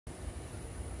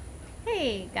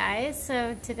Hey guys,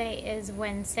 so today is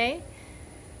Wednesday.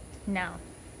 No.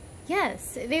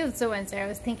 Yes, it is a Wednesday. I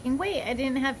was thinking, wait, I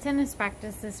didn't have tennis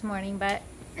practice this morning, but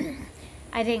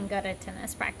I didn't go to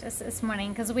tennis practice this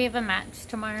morning because we have a match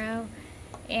tomorrow,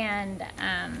 and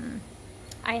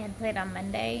I had played on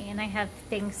Monday, and I have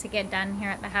things to get done here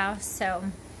at the house, so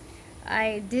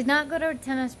I did not go to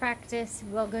tennis practice.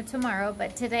 We'll go tomorrow,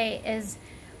 but today is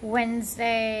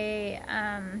Wednesday,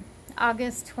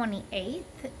 August 28th,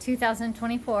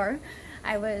 2024.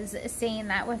 I was saying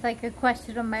that with like a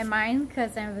question on my mind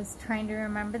because I was trying to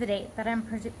remember the date, but I'm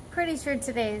pretty sure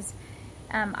today's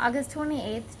August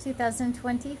 28th,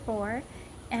 2024.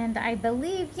 And I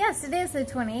believe, yes, it is the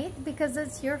 28th because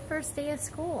it's your first day of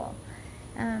school.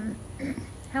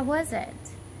 How was it?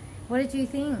 What did you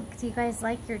think? Do you guys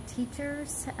like your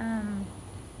teachers?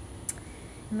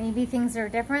 Maybe things are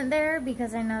different there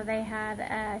because I know they had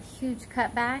a huge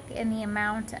cutback in the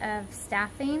amount of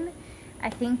staffing. I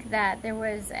think that there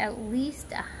was at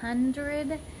least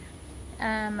 100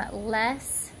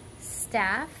 less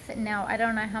staff. Now, I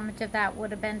don't know how much of that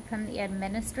would have been from the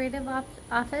administrative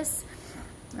office,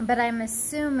 but I'm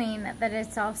assuming that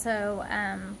it's also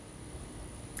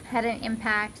had an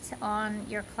impact on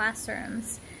your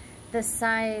classrooms, the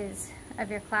size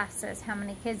of your classes, how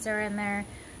many kids are in there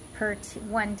per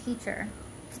one teacher.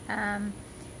 I'm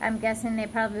guessing they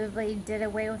probably did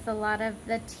away with a lot of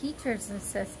the teachers'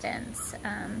 assistants,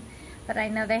 but I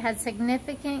know they had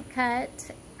significant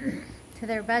cut to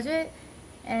their budget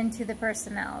and to the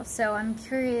personnel. So I'm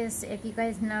curious if you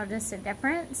guys notice a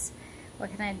difference.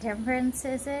 What kind of difference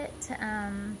is it?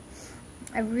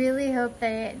 I really hope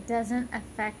that it doesn't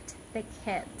affect the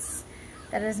kids.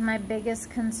 That is my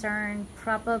biggest concern,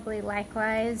 probably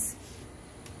likewise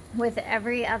with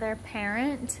every other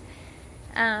parent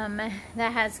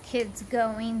that has kids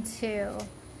going to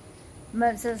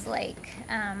Moses Lake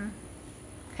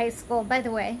High School. By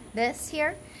the way, this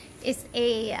here is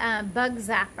a bug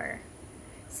zapper.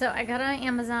 So I got it on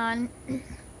Amazon.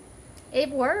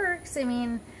 It works. I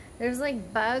mean, there's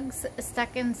like bugs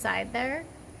stuck inside there.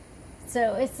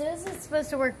 So it says it's supposed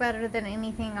to work better than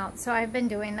anything else. So I've been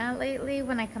doing that lately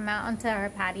when I come out onto our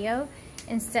patio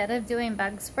instead of doing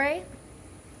bug spray.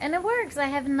 And it works. I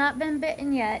have not been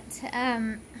bitten yet.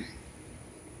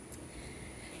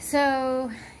 So,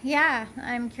 yeah,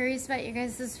 I'm curious about you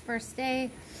guys' first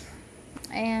day.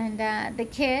 And the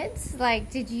kids, like,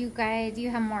 do you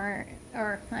have more,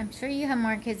 or I'm sure you have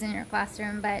more kids in your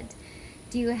classroom, but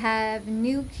do you have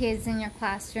new kids in your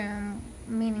classroom,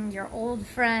 meaning your old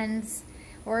friends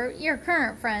or your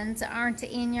current friends aren't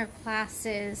in your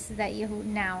classes that you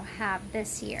now have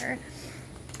this year?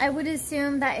 I would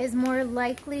assume that is more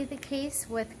likely the case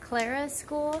with Clara's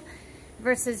school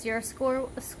versus your school,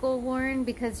 Warren,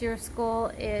 because your school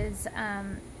is,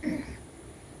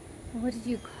 what did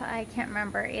you call, I can't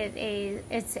remember,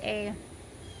 it's a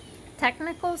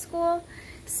technical school,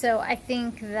 so I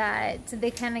think that they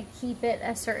kind of keep it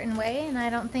a certain way, and I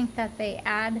don't think that they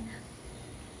add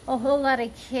a whole lot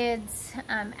of kids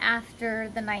after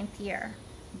the 9th year,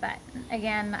 but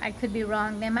again, I could be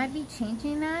wrong. They might be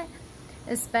changing that,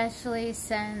 especially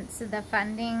since the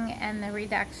funding and the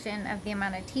reduction of the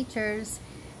amount of teachers.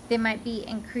 They might be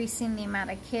increasing the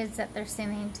amount of kids that they're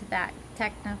sending to that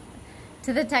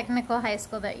the technical high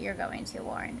school that you're going to,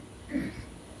 Warren.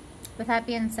 With that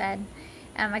being said,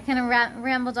 I kind of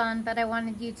rambled on, but I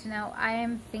wanted you to know I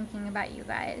am thinking about you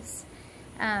guys.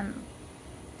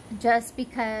 Just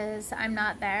because I'm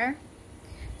not there,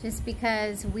 just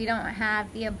because we don't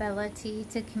have the ability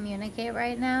to communicate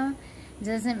right now,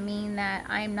 doesn't mean that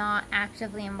I'm not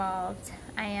actively involved.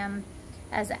 I am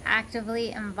as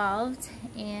actively involved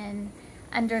in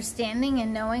understanding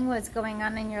and knowing what's going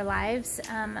on in your lives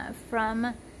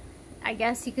from, I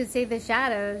guess you could say, the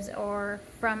shadows, or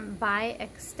from by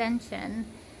extension,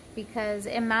 because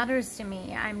it matters to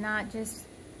me. I'm not just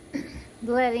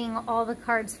letting all the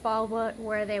cards fall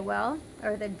where they will,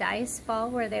 or the dice fall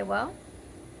where they will.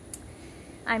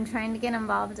 I'm trying to get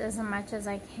involved as much as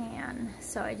I can.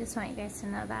 So I just want you guys to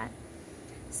know that.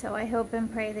 So I hope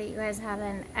and pray that you guys have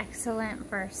an excellent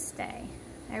first day.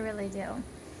 I really do.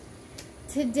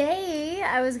 Today,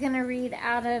 I was going to read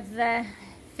out of the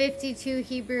 52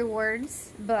 Hebrew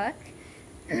Words book.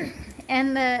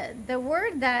 And the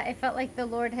word that I felt like the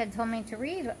Lord had told me to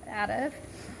read out of,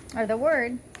 or the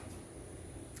word,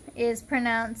 is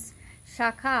pronounced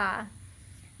shaka.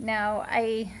 Now,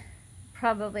 I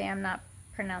probably am not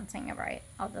pronouncing it right.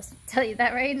 I'll just tell you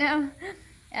that right now.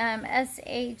 S-H-A-K-A-N,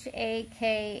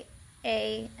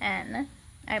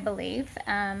 I believe.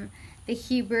 The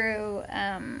Hebrew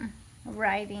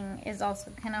writing is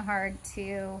also kind of hard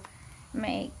to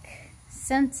make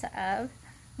sense of.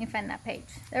 Let me find that page.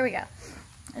 There we go.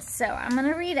 So I'm going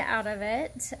to read out of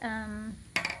it. I'm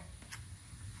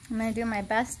going to do my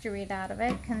best to read out of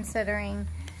it, considering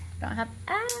I don't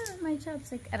have my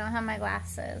chopstick. I don't have my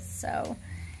glasses. So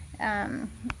let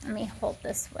me hold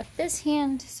this with this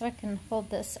hand so I can hold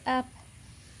this up.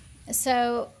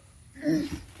 So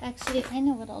actually, I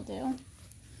know what I'll do.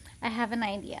 I have an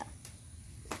idea.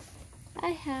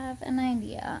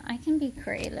 I can be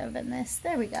creative in this.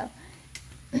 There we go.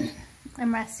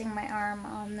 I'm resting my arm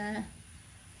on the...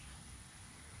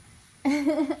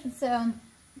 So,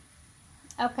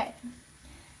 okay.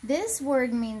 This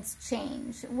word means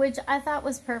change, which I thought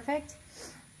was perfect,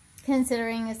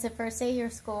 considering it's the first day of your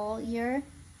school year,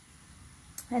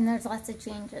 and there's lots of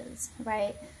changes,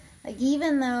 right? Like,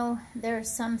 even though there's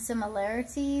some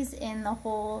similarities in the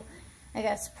whole, I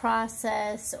guess,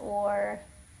 process, or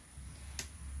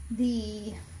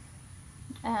the,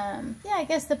 I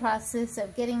guess the process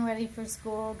of getting ready for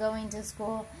school, going to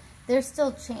school, there's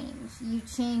still change. You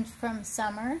change from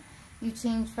summer, you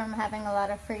change from having a lot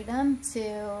of freedom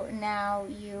to now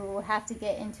you have to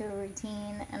get into a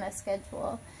routine and a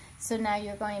schedule. So now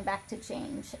you're going back to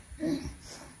change.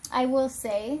 I will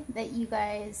say that you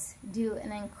guys do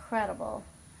an incredible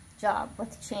job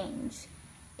with change.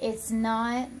 It's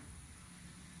not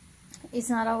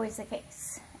always the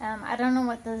case. I don't know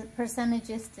what the percentage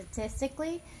is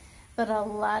statistically, but a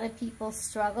lot of people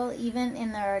struggle, even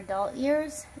in their adult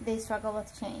years, they struggle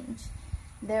with change.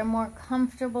 They're more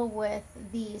comfortable with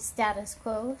the status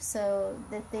quo, so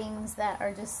the things that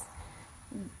are just,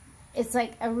 it's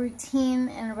like a routine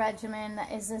and regimen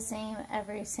that is the same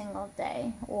every single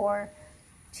day, or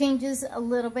changes a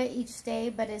little bit each day,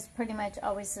 but is pretty much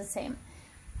always the same.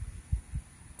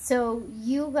 So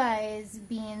you guys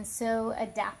being so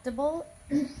adaptable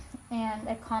and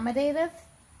accommodative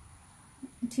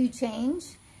to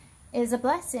change is a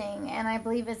blessing, and I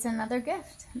believe it's another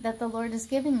gift that the Lord has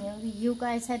given you. You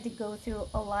guys had to go through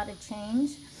a lot of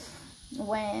change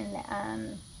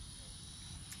when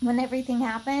everything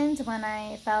happened, when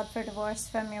I filed for divorce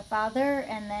from your father,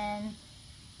 and then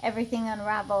everything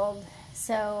unraveled.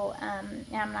 So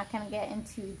I'm not going to get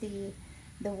into the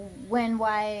when,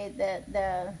 why,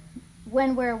 the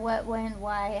when, where, what, when,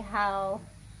 why, how,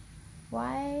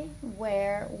 why,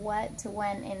 where, what,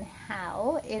 when, and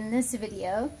how in this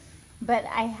video, but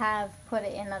I have put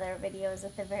it in other videos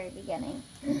at the very beginning.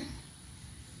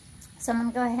 So I'm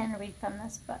going to go ahead and read from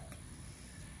this book.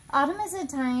 Autumn is a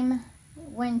time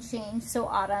when change, so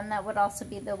autumn, that would also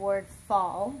be the word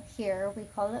fall. Here we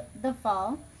call it the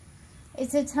fall.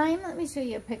 It's a time, let me show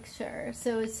you a picture.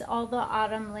 So it's all the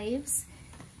autumn leaves.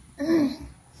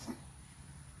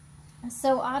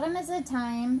 So autumn is a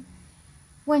time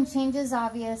when change is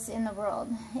obvious in the world.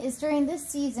 It's during this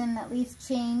season that leaves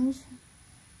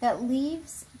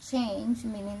change,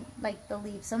 meaning like the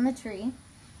leaves on the tree,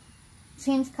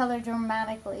 change color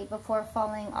dramatically before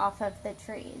falling off of the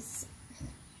trees.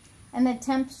 And the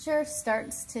temperature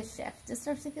starts to shift. It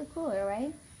starts to get cooler,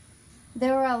 right?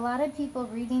 There are a lot of people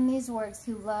reading these words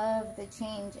who love the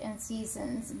change in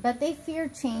seasons, but they fear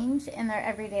change in their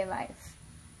everyday life.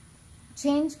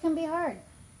 Change can be hard.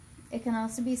 It can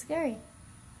also be scary.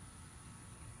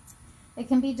 It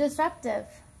can be disruptive.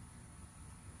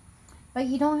 But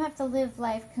you don't have to live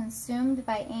life consumed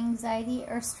by anxiety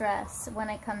or stress when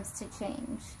it comes to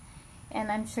change. And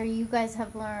I'm sure you guys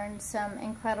have learned some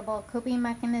incredible coping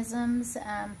mechanisms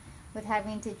with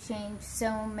having to change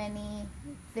so many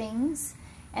things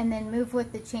and then move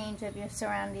with the change of your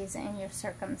surroundings and your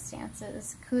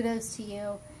circumstances. Kudos to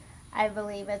you. I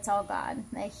believe it's all God,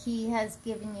 that He has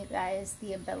given you guys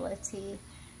the ability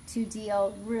to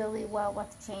deal really well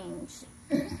with change.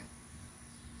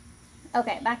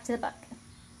 Okay, back to the book.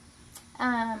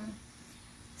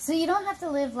 So you don't have to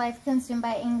live life consumed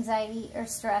by anxiety or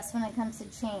stress when it comes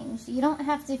to change. You don't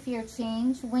have to fear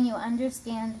change when you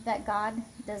understand that God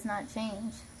does not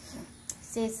change. He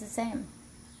stays the same.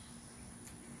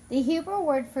 The Hebrew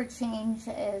word for change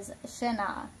is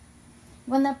Shana.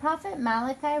 When the prophet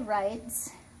Malachi writes,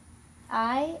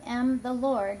 I am the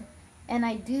Lord, and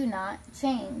I do not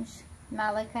change.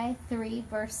 Malachi 3,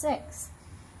 verse 6.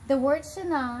 The word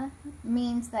Shana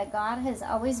means that God has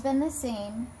always been the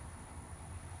same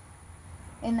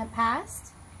in the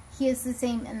past, He is the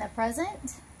same in the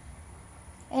present,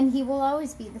 and He will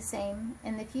always be the same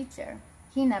in the future.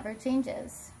 He never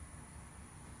changes.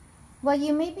 While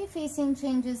you may be facing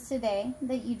changes today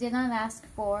that you did not ask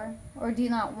for or do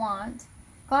not want,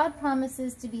 God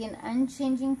promises to be an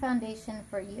unchanging foundation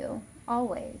for you,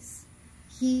 always.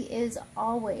 He is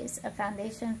always a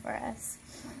foundation for us.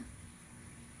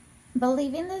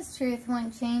 Believing this truth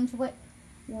won't change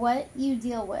what you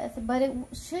deal with, but it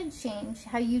should change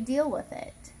how you deal with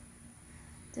it.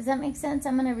 Does that make sense?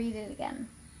 I'm going to read it again.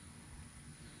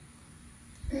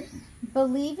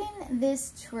 Believing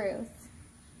this truth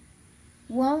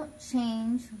won't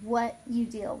change what you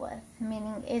deal with,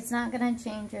 meaning it's not going to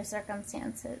change your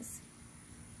circumstances,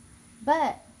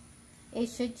 but it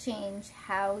should change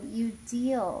how you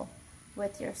deal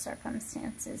with your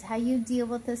circumstances, how you deal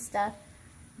with the stuff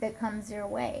that comes your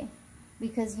way,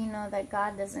 because you know that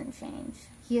God doesn't change.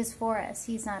 He is for us.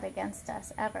 He's not against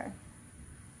us ever.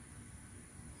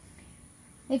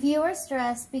 If you are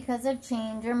stressed because of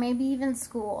change, or maybe even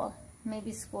school,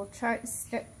 maybe school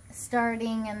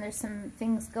starting and there's some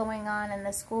things going on in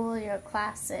the school, your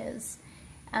classes,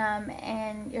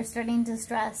 and you're starting to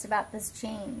stress about this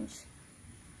change,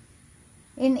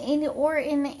 in any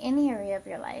area of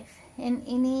your life, in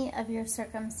any of your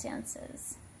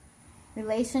circumstances,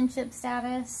 relationship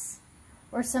status,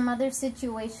 or some other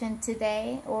situation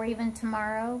today, or even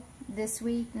tomorrow, this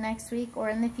week, next week, or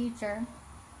in the future,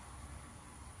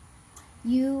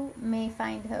 you may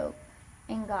find hope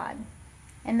in God,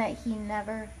 and that He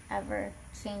never, ever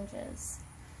changes.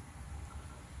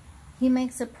 He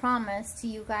makes a promise to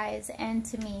you guys and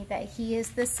to me that He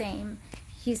is the same.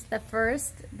 He's the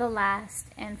first, the last,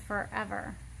 and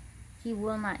forever. He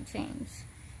will not change.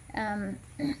 I'm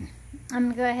going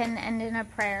to go ahead and end in a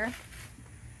prayer.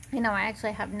 You know, I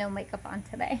actually have no makeup on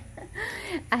today.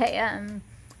 I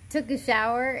took a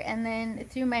shower and then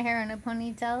threw my hair in a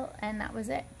ponytail, and that was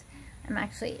it. I'm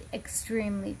actually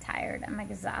extremely tired. I'm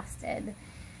exhausted.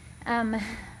 And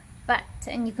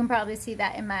you can probably see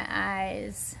that in my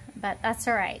eyes, but that's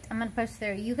all right. I'm going to push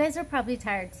through. You guys are probably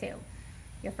tired too.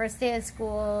 Your first day of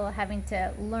school, having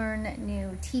to learn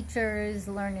new teachers,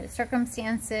 learn new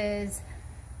circumstances,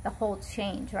 the whole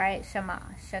change, right? Shema,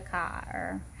 Shaka,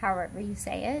 or however you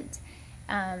say it.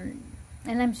 And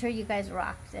I'm sure you guys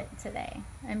rocked it today.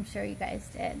 I'm sure you guys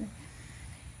did.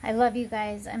 I love you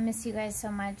guys. I miss you guys so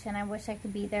much, and I wish I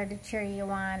could be there to cheer you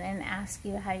on and ask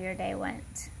you how your day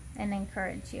went and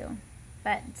encourage you.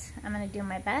 But I'm going to do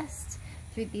my best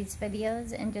through these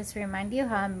videos and just remind you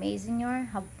how amazing you are,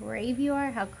 how brave you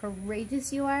are, how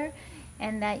courageous you are,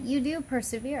 and that you do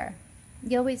persevere.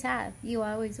 You always have. You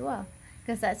always will,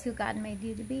 because that's who God made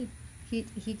you to be. He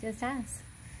just has.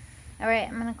 All right,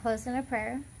 I'm going to close in a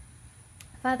prayer.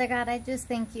 Father God, I just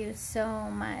thank you so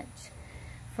much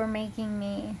for making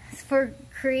me, for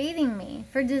creating me,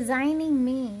 for designing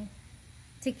me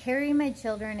to carry my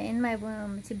children in my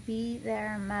womb, to be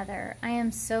their mother. I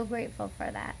am so grateful for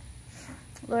that.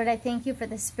 Lord, I thank you for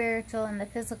the spiritual and the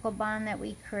physical bond that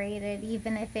we created,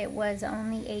 even if it was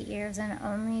only 8 years and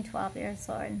only 12 years,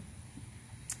 Lord.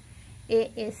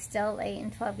 It is still 8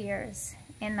 and 12 years,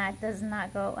 and that does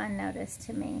not go unnoticed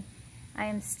to me. I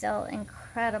am still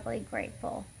incredibly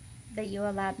grateful that you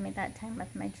allowed me that time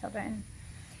with my children.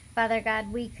 Father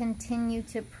God, we continue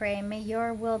to pray. May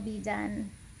your will be done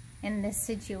in this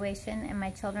situation, in my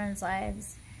children's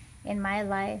lives, in my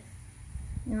life,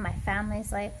 in my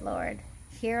family's life, Lord,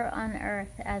 here on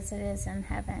earth as it is in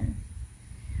heaven.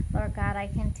 Lord God, I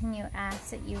continue to ask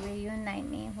that you reunite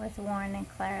me with Warren and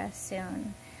Clara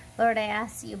soon. Lord, I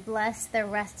ask that you bless their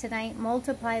rest tonight,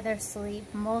 multiply their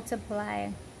sleep, multiply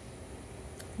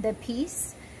the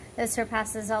peace that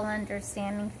surpasses all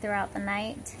understanding throughout the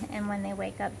night, and when they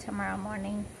wake up tomorrow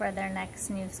morning for their next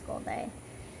new school day.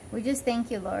 We just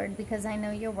thank you, Lord, because I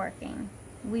know you're working.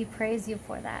 We praise you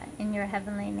for that. In your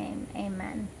heavenly name,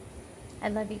 amen. I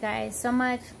love you guys so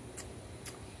much.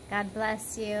 God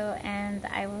bless you, and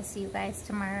I will see you guys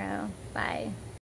tomorrow. Bye.